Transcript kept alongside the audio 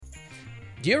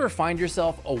Do you ever find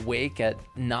yourself awake at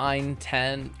 9,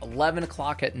 10, 11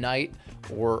 o'clock at night,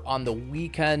 or on the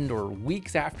weekend or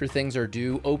weeks after things are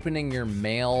due, opening your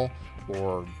mail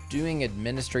or doing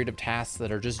administrative tasks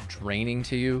that are just draining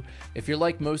to you? If you're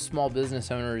like most small business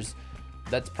owners,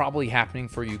 that's probably happening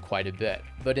for you quite a bit.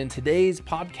 But in today's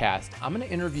podcast, I'm going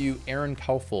to interview Erin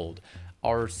Kaufold,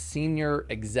 our senior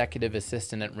executive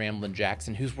assistant at Ramblin'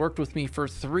 Jackson, who's worked with me for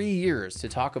 3 years to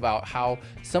talk about how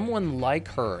someone like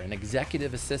her, an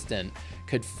executive assistant,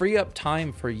 could free up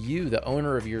time for you, the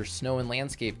owner of your snow and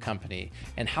landscape company,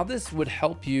 and how this would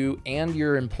help you and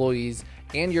your employees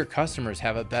and your customers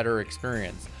have a better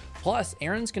experience. Plus,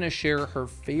 Erin's going to share her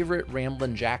favorite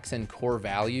Ramblin' Jackson core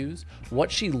values,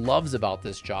 what she loves about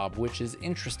this job, which is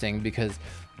interesting because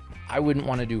I wouldn't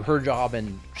want to do her job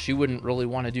and she wouldn't really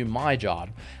want to do my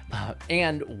job,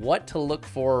 and what to look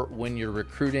for when you're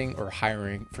recruiting or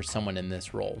hiring for someone in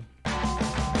this role.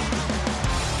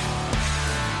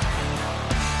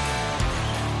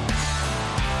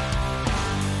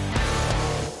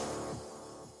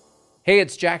 Hey,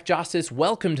 it's Jack Justice.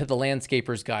 Welcome to the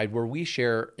Landscaper's Guide, where we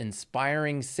share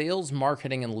inspiring sales,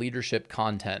 marketing, and leadership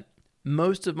content.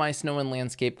 Most of my snow and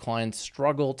landscape clients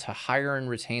struggle to hire and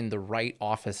retain the right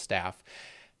office staff.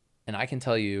 And I can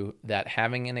tell you that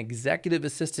having an executive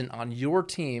assistant on your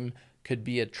team could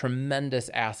be a tremendous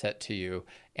asset to you.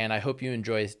 And I hope you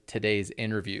enjoy today's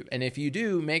interview. And if you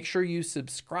do, make sure you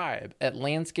subscribe at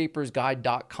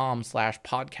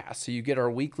landscapersguide.com/podcast so you get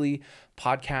our weekly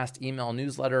podcast email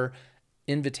newsletter,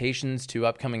 invitations to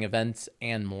upcoming events,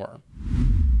 and more.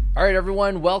 All right,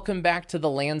 everyone, welcome back to the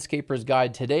Landscaper's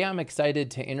Guide. Today, I'm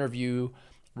excited to interview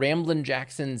Ramblin'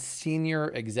 Jackson's senior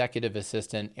executive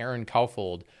assistant, Erin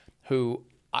Kaufold, who,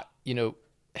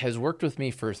 has worked with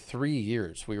me for 3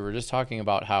 years. We were just talking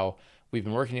about how we've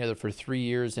been working together for 3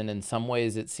 years, and in some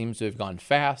ways it seems to have gone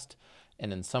fast,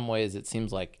 and in some ways it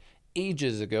seems like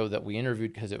ages ago that we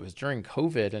interviewed because it was during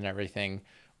COVID and everything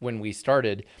when we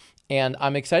started. And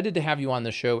I'm excited to have you on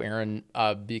the show, Erin,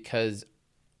 because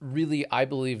really, I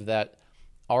believe that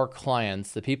our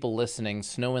clients, the people listening,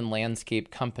 snow and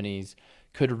landscape companies,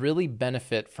 could really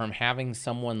benefit from having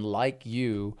someone like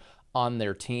you on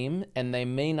their team, and they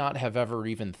may not have ever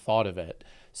even thought of it.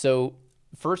 So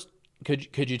first,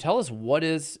 could you tell us what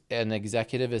is an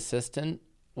executive assistant?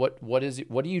 What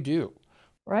do you do?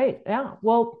 Right. Yeah.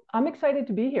 Well, I'm excited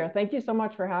to be here. Thank you so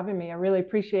much for having me. I really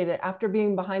appreciate it. After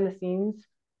being behind the scenes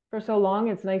for so long,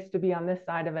 it's nice to be on this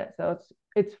side of it. So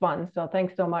it's fun. So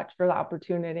thanks so much for the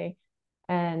opportunity.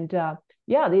 And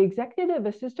yeah, the executive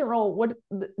assistant role,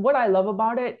 what I love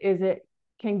about it is it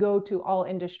can go to all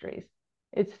industries.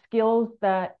 It's skills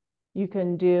that you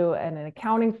can do at an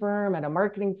accounting firm, at a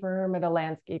marketing firm, at a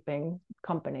landscaping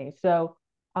company. So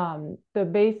the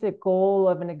basic goal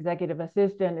of an executive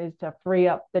assistant is to free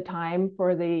up the time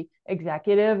for the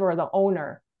executive or the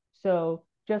owner. So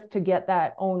just to get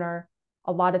that owner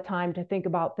a lot of time to think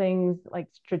about things like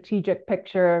strategic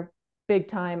picture, big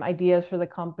time ideas for the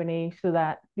company, so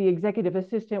that the executive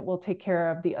assistant will take care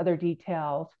of the other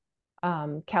details,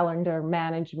 calendar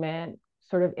management,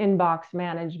 sort of inbox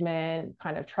management,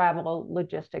 kind of travel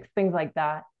logistics, things like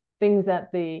that, things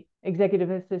that the executive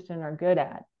assistant are good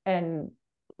at. And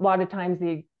a lot of times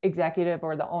the executive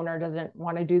or the owner doesn't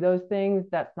want to do those things.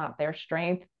 That's not their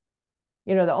strength.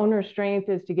 The owner's strength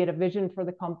is to get a vision for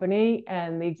the company,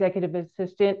 and the executive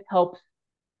assistant helps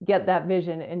get that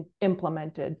vision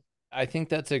implemented. I think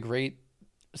that's a great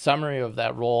summary of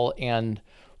that role. And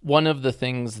one of the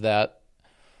things that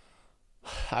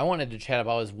I wanted to chat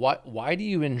about is why do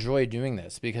you enjoy doing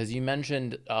this? Because you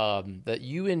mentioned that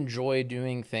you enjoy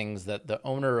doing things that the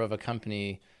owner of a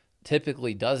company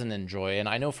typically doesn't enjoy. And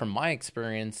I know from my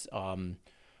experience,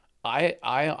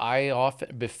 I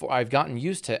often, before, I've gotten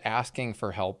used to asking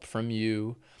for help from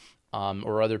you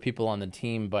or other people on the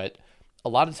team, but a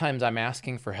lot of times I'm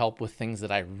asking for help with things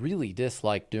that I really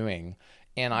dislike doing,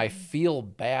 and I feel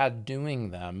bad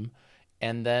doing them.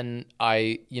 And then and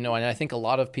I think a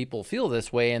lot of people feel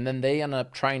this way, and then they end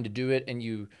up trying to do it, and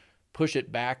you push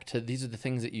it back to these are the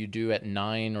things that you do at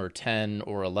 9 or 10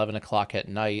 or 11 o'clock at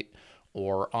night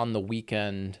or on the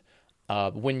weekend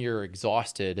when you're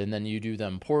exhausted, and then you do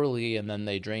them poorly, and then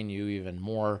they drain you even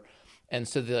more. And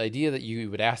so the idea that you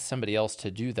would ask somebody else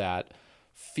to do that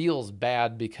feels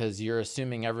bad because you're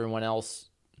assuming everyone else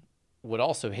would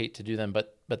also hate to do them,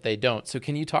 but they don't. So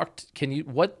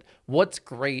what's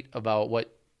great about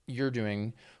what you're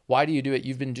doing? Why do you do it?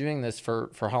 You've been doing this for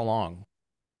how long?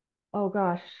 Oh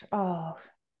gosh.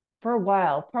 For a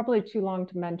while, probably too long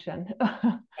to mention.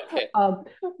 Okay.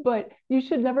 But you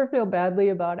should never feel badly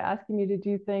about asking me to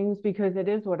do things, because it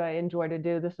is what I enjoy to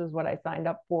do. This is what I signed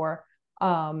up for.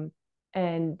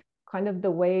 And kind of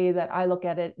the way that I look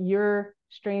at it, your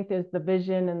strength is the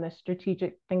vision and the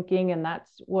strategic thinking, and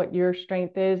that's what your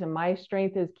strength is. And my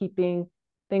strength is keeping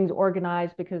things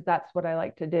organized because that's what I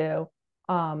like to do.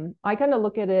 I kind of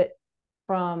look at it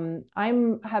from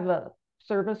have a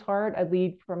service heart. I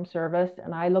lead from service,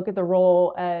 and I look at the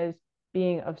role as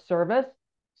being of service.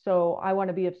 So I want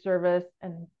to be of service,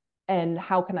 and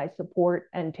how can I support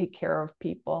and take care of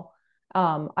people?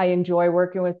 I enjoy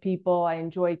working with people. I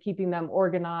enjoy keeping them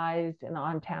organized and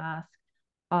on task.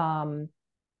 Um,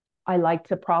 I like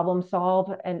to problem solve,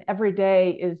 and every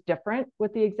day is different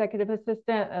with the executive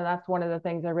assistant. And that's one of the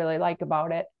things I really like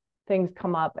about it. Things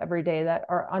come up every day that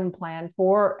are unplanned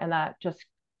for, and that just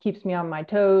keeps me on my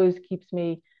toes, keeps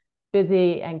me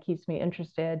busy, and keeps me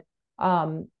interested.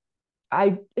 Um,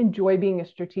 I enjoy being a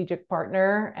strategic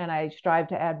partner, and I strive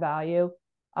to add value.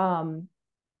 Um,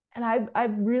 and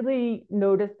I've really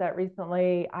noticed that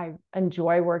recently I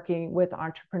enjoy working with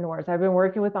entrepreneurs. I've been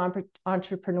working with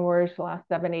entrepreneurs for the last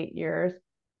 7, 8 years,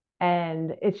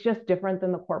 and it's just different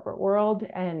than the corporate world.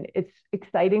 And it's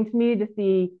exciting to me to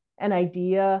see an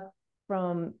idea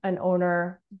from an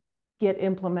owner get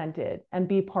implemented and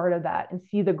be part of that and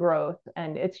see the growth.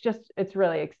 And it's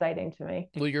really exciting to me.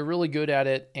 Well, you're really good at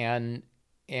it, and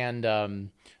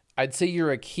I'd say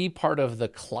you're a key part of the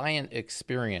client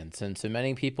experience. And so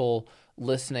many people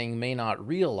listening may not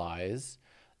realize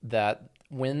that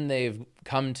when they've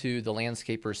come to the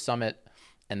Landscapers Summit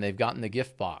and they've gotten the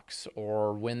gift box,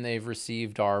 or when they've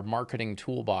received our marketing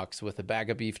toolbox with a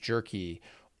bag of beef jerky,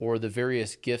 or the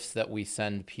various gifts that we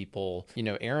send people,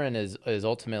 Erin is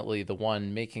ultimately the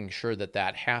one making sure that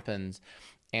that happens.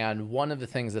 And one of the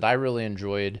things that I really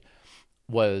enjoyed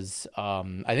was,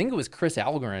 I think it was Chris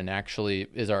Algren actually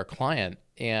is our client,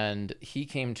 and he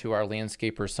came to our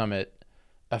Landscaper Summit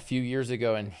a few years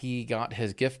ago, and he got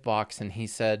his gift box, and he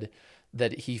said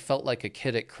that he felt like a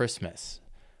kid at Christmas.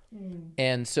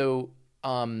 And so,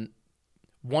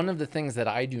 one of the things that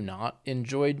I do not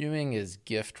enjoy doing is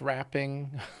gift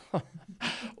wrapping,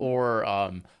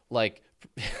 or like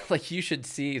you should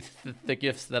see the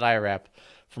gifts that I wrap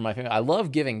for my family. I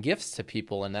love giving gifts to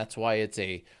people, and that's why it's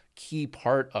a key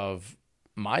part of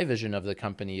my vision of the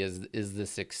company is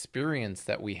this experience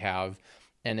that we have,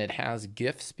 and it has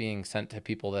gifts being sent to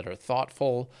people that are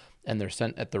thoughtful and they're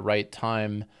sent at the right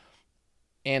time.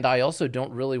 And I also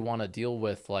don't really want to deal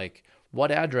with like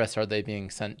what address are they being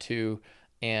sent to,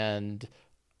 and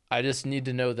I just need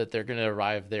to know that they're going to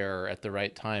arrive there at the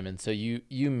right time. And so you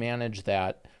manage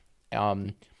that.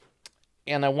 And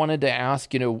I wanted to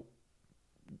ask,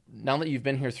 now that you've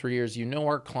been here 3 years,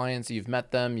 our clients, you've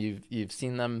met them, you've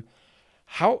seen them.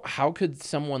 How could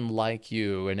someone like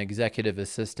you, an executive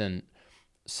assistant,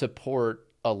 support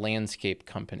a landscape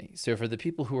company? So for the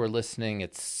people who are listening,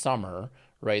 it's summer,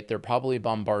 right? They're probably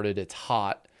bombarded. It's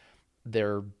hot.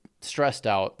 They're stressed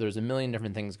out. There's a million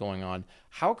different things going on.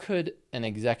 How could an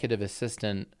executive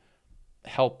assistant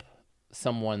help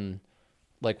someone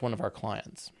like one of our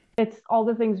clients? It's all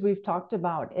the things we've talked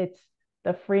about. It's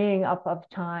the freeing up of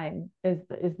time is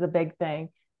the big thing.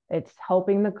 It's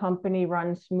helping the company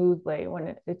run smoothly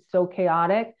when it's so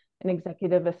chaotic. An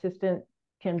executive assistant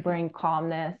can bring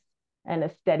calmness and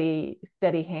a steady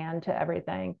hand to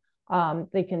everything.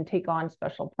 They can take on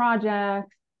special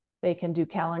projects. They can do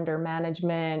calendar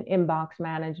management, inbox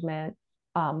management,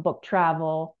 book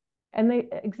travel. And the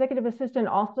executive assistant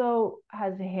also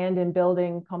has a hand in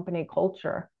building company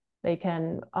culture. They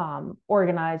can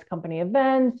organize company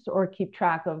events or keep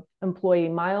track of employee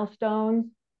milestones.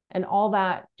 And all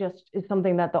that just is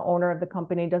something that the owner of the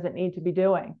company doesn't need to be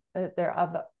doing. There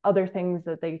are other things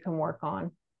that they can work on.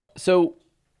 So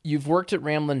you've worked at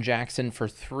Ramblin' Jackson for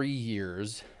 3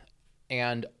 years,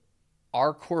 and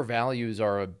our core values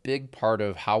are a big part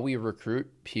of how we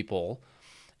recruit people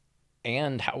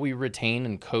and how we retain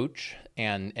and coach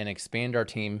and expand our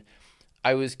team.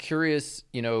 I was curious,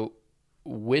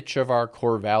 which of our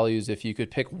core values, if you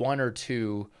could pick one or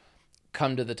two,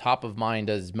 come to the top of mind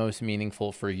as most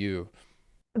meaningful for you?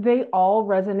 They all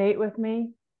resonate with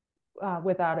me,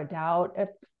 without a doubt. If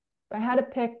I had to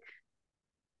pick,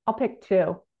 I'll pick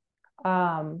two.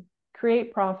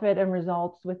 Create profit and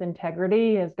results with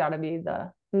integrity has got to be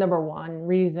the number one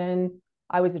reason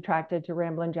I was attracted to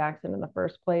Ramblin' Jackson in the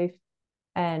first place.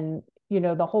 And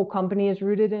the whole company is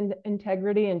rooted in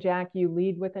integrity, and Jack, you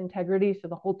lead with integrity, so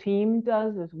the whole team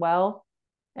does as well.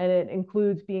 And it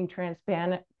includes being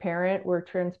transparent. We're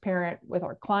transparent with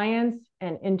our clients,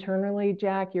 and internally,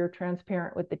 Jack, you're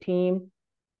transparent with the team.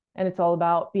 And it's all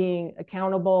about being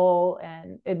accountable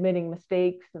and admitting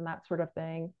mistakes and that sort of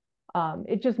thing.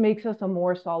 It just makes us a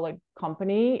more solid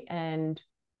company, and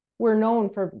we're known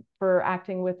for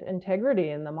acting with integrity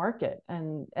in the market,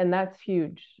 and that's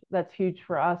huge. That's huge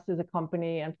for us as a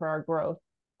company and for our growth.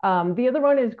 The other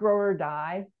one is grow or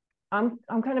die. I'm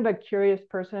kind of a curious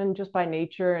person just by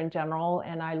nature in general,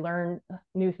 and I learn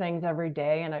new things every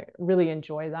day, and I really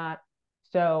enjoy that.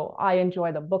 So I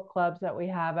enjoy the book clubs that we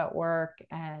have at work,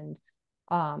 and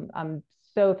I'm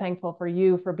so thankful for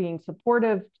you for being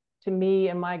supportive to me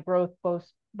and my growth,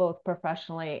 both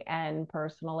professionally and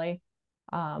personally.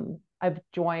 I've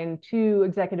joined 2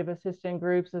 executive assistant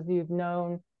groups, as you've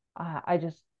known. I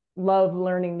just love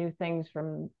learning new things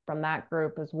from that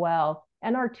group as well.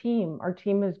 And our team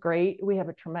is great. We have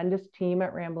a tremendous team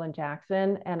at Ramblin'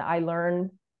 Jackson, and I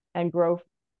learn and grow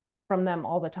from them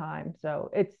all the time. So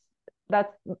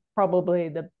that's probably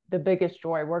the biggest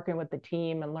joy, working with the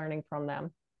team and learning from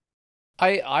them.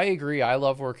 I agree. I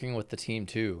love working with the team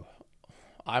too.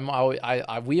 I'm always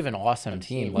we have an awesome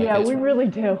team. Like Yeah, it's we really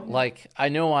do. like I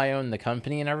know I own the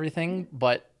company and everything,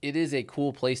 but it is a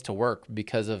cool place to work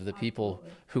because of the people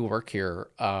who work here.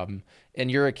 And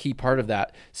you're a key part of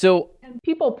that. So And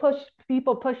people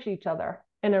push each other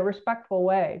in a respectful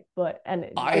way, and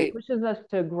it I pushes us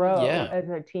to grow yeah, as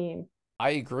a team.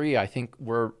 I agree. I think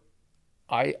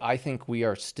we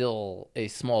are still a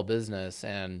small business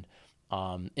and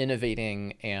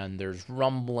innovating, and there's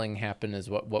rumbling happen is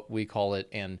what we call it,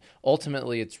 and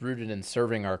ultimately it's rooted in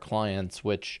serving our clients,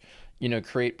 which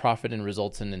create profit and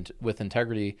results with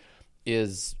integrity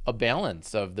is a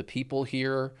balance of the people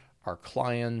here, our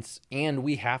clients, and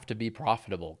we have to be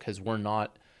profitable because we're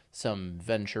not some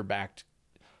venture backed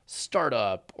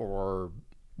startup or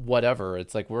whatever.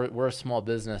 It's like we're a small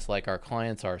business like our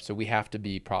clients are, so we have to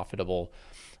be profitable.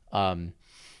 Um,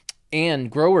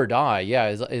 and grow or die, yeah,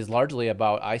 is largely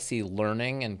about I see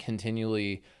learning and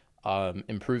continually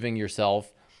improving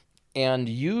yourself. And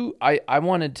I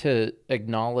wanted to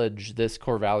acknowledge this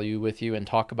core value with you and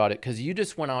talk about it because you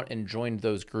just went out and joined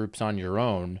those groups on your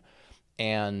own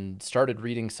and started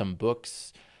reading some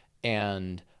books.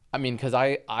 And I mean, because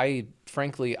I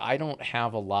frankly, I don't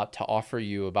have a lot to offer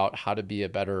you about how to be a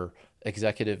better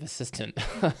executive assistant.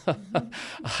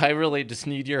 I really just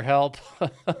need your help.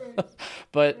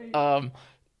 But,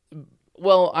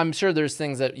 well, I'm sure there's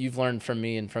things that you've learned from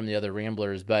me and from the other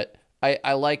Ramblers, but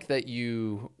I like that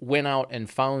you went out and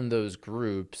found those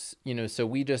groups. So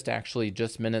we just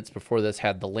minutes before this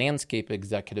had the Landscape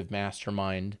Executive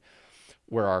Mastermind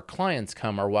where our clients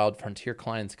come, our Wild Frontier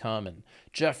clients come, and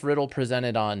Jeff Riddle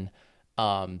presented on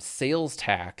sales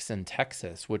tax in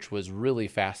Texas, which was really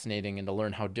fascinating, and to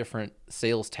learn how different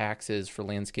sales tax is for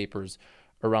landscapers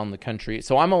around the country.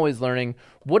 So I'm always learning.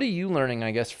 What are you learning,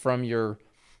 I guess, from your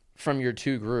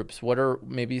 2 groups? What are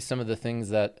maybe some of the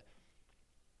things that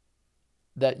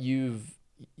you've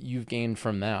gained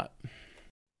from that?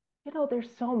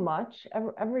 There's so much.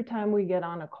 Every time we get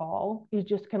on a call, you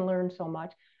just can learn so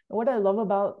much. And what I love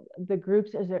about the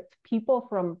groups is it's people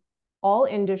from all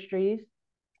industries,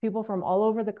 people from all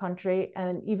over the country,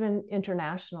 and even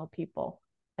international people.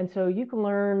 And so you can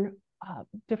learn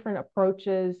different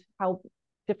approaches, how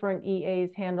different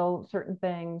EAs handle certain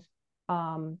things.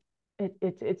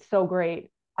 It's so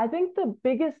great. I think the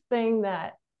biggest thing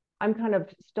that I'm kind of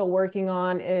still working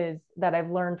on is that I've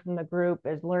learned from the group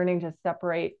is learning to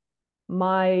separate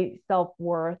my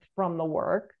self-worth from the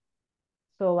work.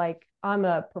 So like I'm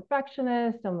a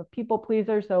perfectionist, I'm a people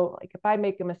pleaser. So like if I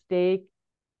make a mistake,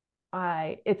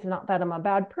 it's not that I'm a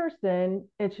bad person.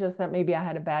 It's just that maybe I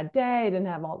had a bad day, I didn't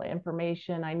have all the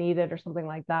information I needed or something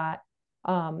like that.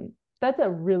 That's a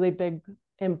really big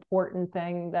important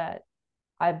thing that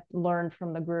I've learned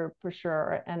from the group for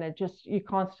sure. And you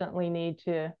constantly need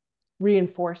to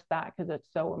reinforce that because it's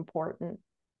so important.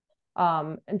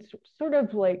 And sort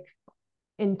of like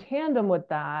in tandem with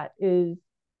that is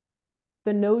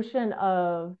the notion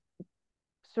of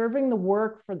serving the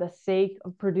work for the sake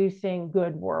of producing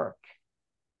good work,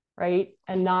 right?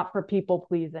 And not for people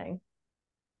pleasing.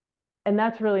 And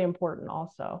that's really important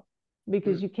also,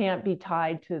 because you can't be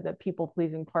tied to the people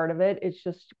pleasing part of it. It's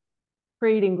just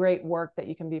creating great work that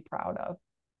you can be proud of.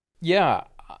 Yeah,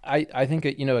 I think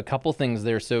a couple things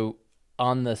there. So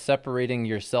on the separating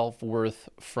your self-worth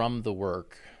from the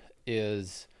work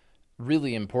is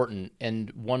really important. And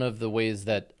one of the ways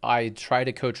that I try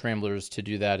to coach Ramblers to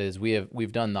do that is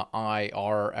we've done the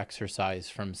IR exercise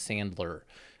from Sandler,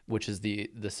 which is the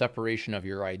separation of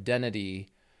your identity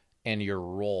and your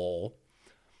role.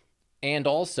 And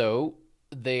also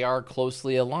they are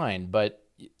closely aligned, but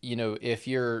if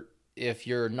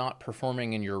you're not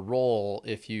performing in your role,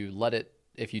 if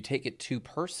you take it too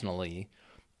personally,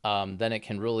 then it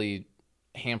can really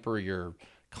hamper your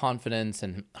confidence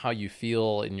and how you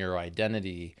feel in your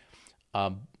identity.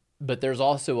 but there's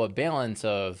also a balance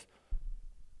of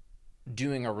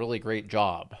doing a really great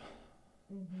job,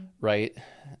 right?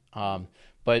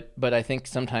 But I think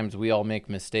sometimes we all make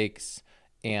mistakes,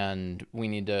 and we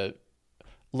need to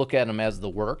look at them as the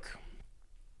work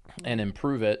and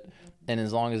improve it. And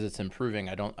as long as it's improving,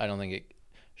 I don't think it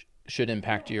should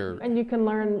impact your And you can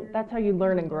learn, that's how you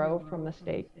learn and grow from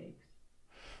mistakes.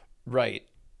 right.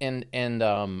 And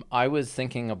I was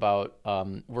thinking about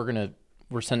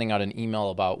we're sending out an email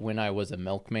about when I was a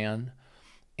milkman,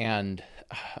 and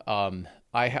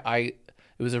I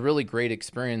it was a really great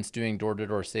experience doing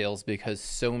door-to-door sales because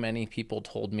so many people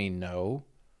told me no.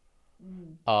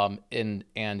 And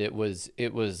it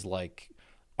was like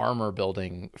armor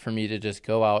building for me to just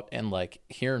go out and like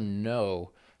hear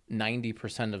no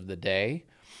 90% of the day.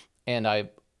 And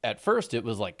at first it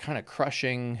was like kind of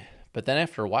crushing, but then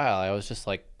after a while I was just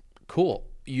like, cool,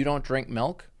 you don't drink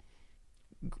milk?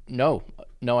 No,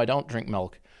 no, I don't drink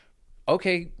milk.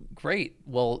 Okay, great.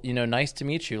 Well, nice to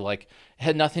meet you. Like, it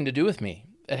had nothing to do with me.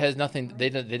 It has nothing. They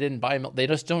didn't buy milk. They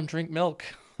just don't drink milk.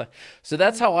 So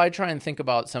that's how I try and think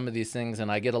about some of these things.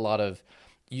 And I get a lot of,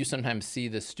 you sometimes see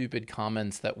the stupid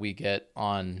comments that we get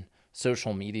on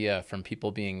social media from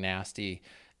people being nasty.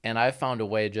 And I've found a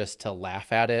way just to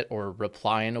laugh at it or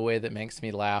reply in a way that makes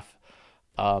me laugh.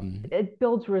 It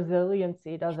builds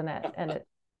resiliency, doesn't it? And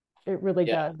it really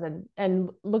Yeah. does. And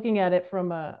looking at it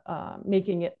from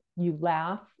making it you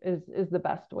laugh is the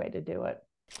best way to do it.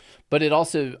 But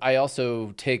I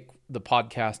also take the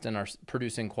podcast and our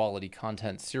producing quality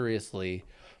content seriously.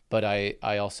 But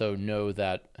I also know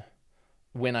that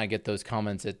when I get those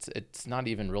comments, it's not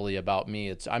even really about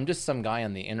me. I'm just some guy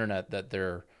on the internet that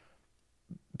they're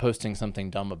posting something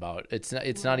dumb about.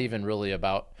 It's not even really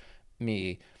about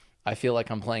me. I feel like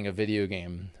I'm playing a video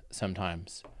game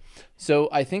sometimes. So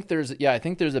I think there's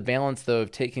a balance though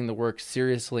of taking the work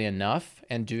seriously enough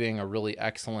and doing a really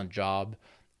excellent job.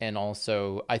 And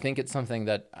also I think it's something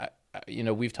that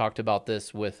we've talked about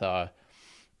this with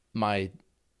my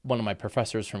one of my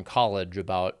professors from college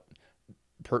about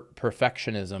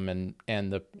perfectionism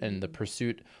and the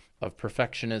pursuit of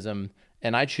perfectionism.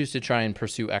 And I choose to try and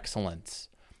pursue excellence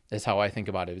is how I think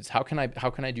about it. It's how can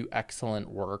I do excellent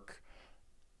work?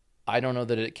 I don't know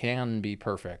that it can be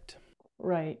perfect.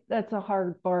 Right. That's a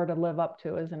hard bar to live up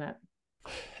to, isn't it?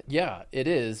 Yeah, it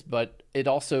is, but it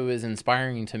also is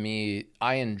inspiring to me.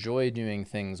 I enjoy doing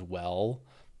things well,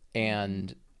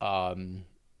 and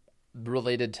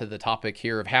related to the topic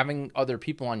here of having other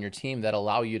people on your team that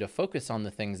allow you to focus on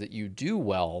the things that you do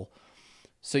well,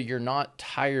 so you're not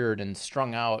tired and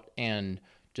strung out and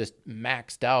just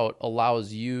maxed out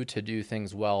allows you to do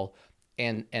things well.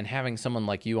 And having someone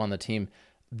like you on the team,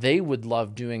 they would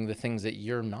love doing the things that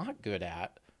you're not good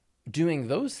at, doing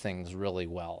those things really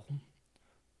well.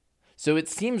 So it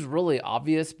seems really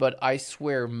obvious, but I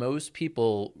swear most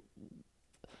people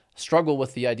struggle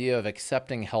with the idea of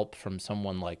accepting help from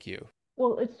someone like you.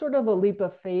 Well, it's sort of a leap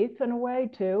of faith in a way,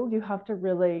 too. You have to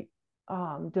really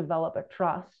develop a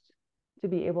trust to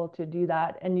be able to do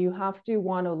that. And you have to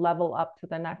want to level up to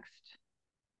the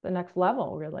next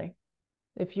level, really.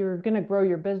 If you're going to grow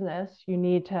your business, you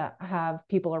need to have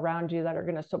people around you that are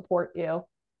going to support you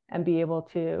and be able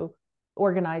to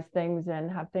organize things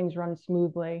and have things run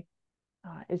smoothly.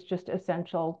 It's just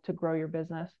essential to grow your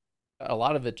business. A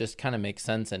lot of it just kind of makes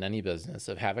sense in any business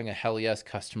of having a hell yes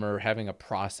customer, having a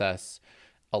process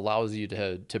allows you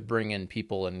to bring in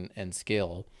people and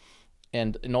scale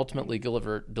and ultimately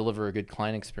deliver a good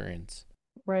client experience.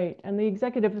 Right. And the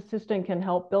executive assistant can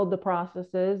help build the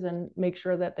processes and make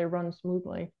sure that they run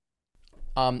smoothly.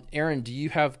 Aaron, do you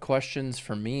have questions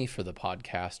for me for the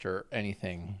podcast or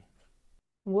anything?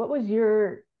 What was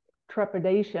your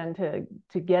trepidation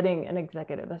to getting an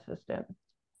executive assistant?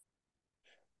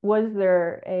 Was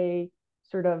there a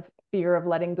sort of fear of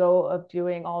letting go of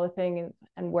doing all the things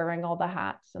and wearing all the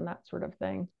hats and that sort of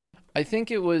thing? I think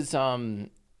it was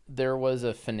there was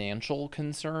a financial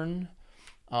concern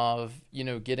of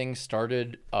getting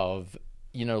started of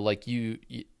like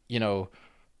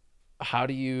how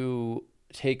do you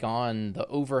take on the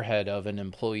overhead of an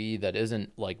employee that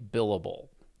isn't like billable,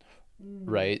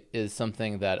 right? Is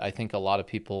something that I think a lot of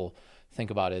people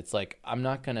think about. It's like, I'm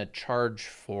not going to charge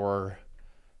for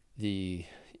the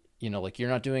like you're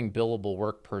not doing billable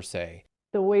work per se.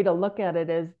 The way to look at it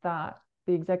is that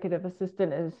the executive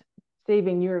assistant is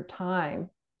saving your time.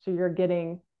 So you're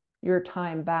getting your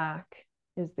time back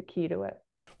is the key to it.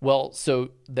 Well,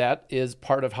 so that is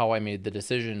part of how I made the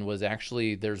decision was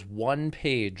actually there's one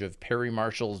page of Perry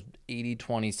Marshall's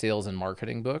 80/20 sales and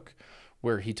marketing book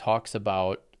where he talks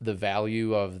about the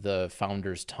value of the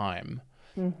founder's time.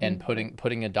 and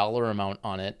putting a dollar amount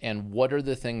on it. And what are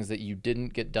the things that you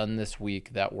didn't get done this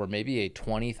week that were maybe a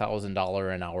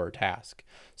 $20,000 an hour task?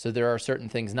 So there are certain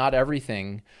things, not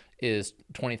everything is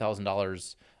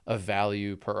 $20,000 of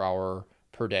value per hour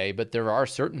per day, but there are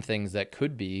certain things that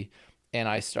could be. And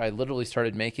I literally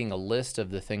started making a list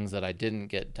of the things that I didn't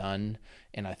get done.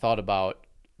 And I thought about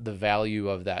the value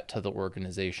of that to the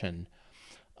organization.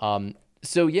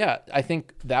 So yeah, I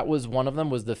think that was one of them,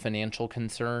 was the financial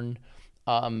concern.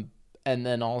 And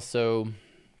then also,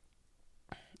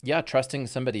 yeah, trusting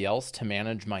somebody else to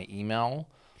manage my email.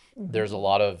 There's a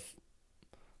lot of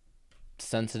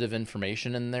sensitive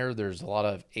information in there. There's a lot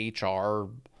of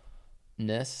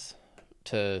HR-ness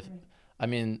to, I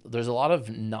mean, there's a lot of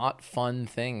not fun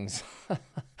things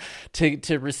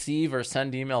to receive or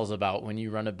send emails about when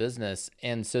you run a business.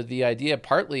 And so the idea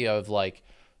partly of like,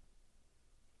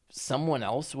 someone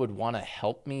else would want to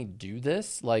help me do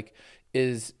this, like,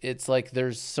 it's like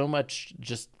there's so much,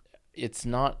 just, it's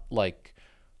not like,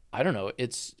 I don't know,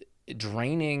 it's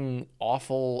draining,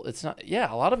 awful. It's not,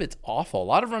 yeah, a lot of it's awful. A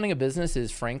lot of running a business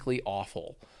is frankly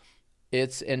awful.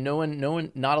 And no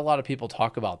one, not a lot of people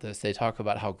talk about this. They talk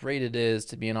about how great it is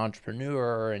to be an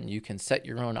entrepreneur and you can set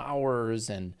your own hours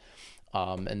and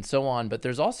so on. But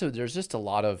there's just a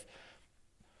lot of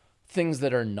things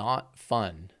that are not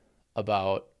fun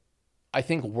about, I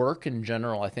think, work in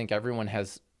general. I think everyone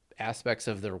has aspects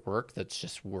of their work that's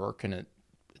just work and it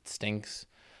stinks.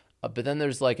 But then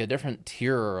there's like a different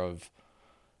tier of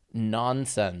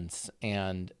nonsense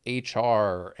and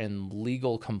HR and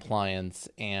legal compliance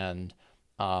and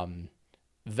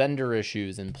vendor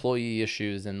issues, employee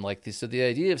issues, and like this. So the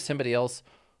idea of somebody else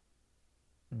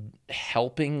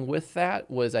helping with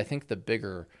that was, I think, the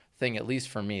bigger thing, at least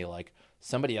for me. Like,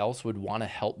 somebody else would want to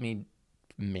help me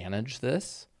manage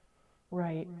this.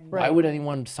 Right. Why would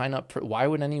anyone sign up for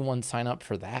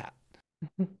that?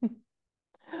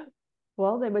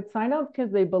 Well, they would sign up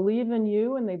because they believe in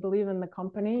you and they believe in the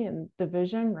company and the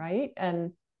vision, right?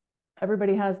 And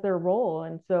everybody has their role.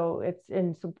 And so it's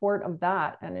in support of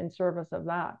that and in service of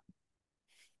that.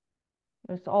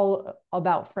 It's all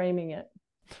about framing it.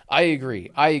 I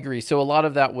agree. So a lot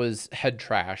of that was head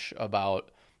trash about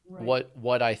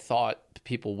what I thought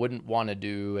people wouldn't want to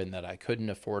do and that I couldn't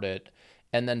afford it.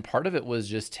 And then part of it was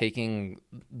just taking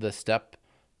the step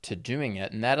to doing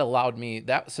it. And that allowed me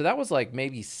so that was like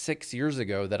maybe 6 years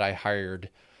ago that I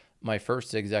hired my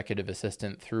first executive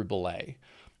assistant through Belay.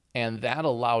 And that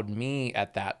allowed me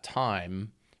at that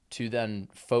time to then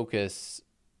focus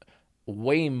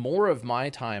way more of my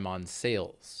time on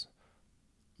sales,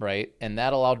 right? And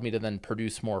that allowed me to then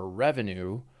produce more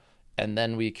revenue. And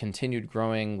then we continued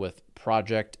growing with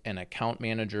project and account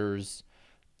managers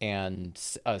and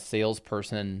a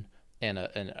salesperson and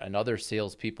other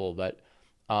salespeople. But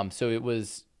so it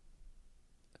was,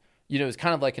 it was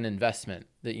kind of like an investment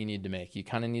that you need to make. You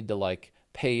kind of need to like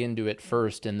pay into it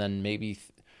first, and then maybe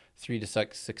 3 to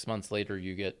 6 months later,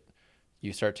 you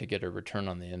start to get a return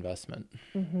on the investment.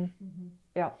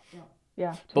 Yeah,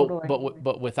 totally.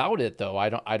 But without it though, I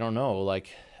don't know. Like,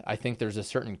 I think there's a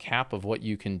certain cap of what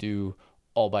you can do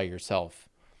all by yourself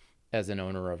as an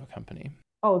owner of a company.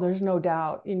 Oh, there's no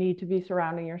doubt. You need to be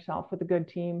surrounding yourself with a good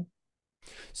team.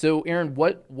 So, Erin,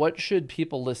 what should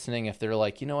people listening, if they're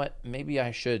like, you know what, maybe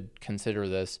I should consider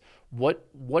this, what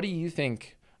do you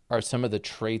think are some of the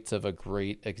traits of a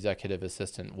great executive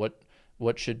assistant?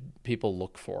 What should people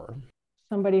look for?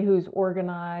 Somebody who's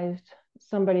organized,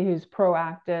 somebody who's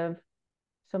proactive,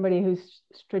 somebody who's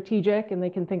strategic and they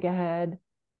can think ahead,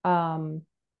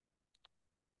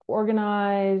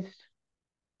 organized,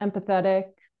 empathetic,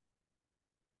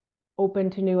 open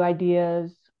to new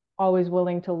ideas, always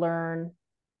willing to learn,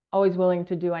 always willing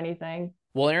to do anything.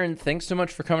 Well, Erin, thanks so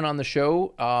much for coming on the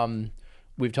show.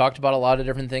 We've talked about a lot of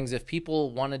different things. If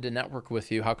people wanted to network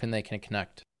with you, how can they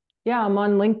connect? Yeah, I'm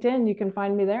on LinkedIn. You can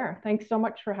find me there. Thanks so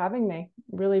much for having me.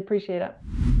 Really appreciate it.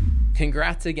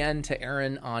 Congrats again to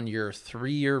Erin on your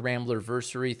 3-year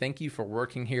Ramblerversary. Thank you for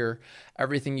working here.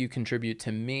 Everything you contribute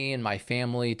to me and my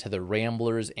family, to the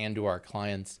Ramblers, and to our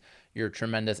clients. You're a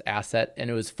tremendous asset, and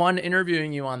it was fun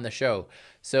interviewing you on the show.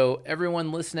 So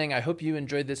everyone listening, I hope you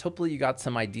enjoyed this. Hopefully you got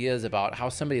some ideas about how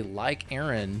somebody like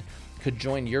Erin could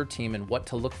join your team and what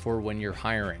to look for when you're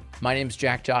hiring. My name's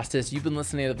Jack Justice. You've been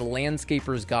listening to The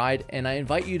Landscaper's Guide, and I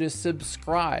invite you to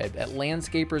subscribe at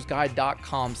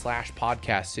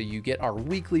landscapersguide.com/podcast so you get our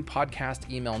weekly podcast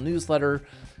email newsletter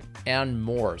and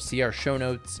more. See our show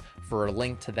notes for a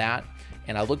link to that.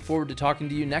 And I look forward to talking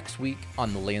to you next week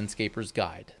on The Landscaper's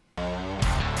Guide.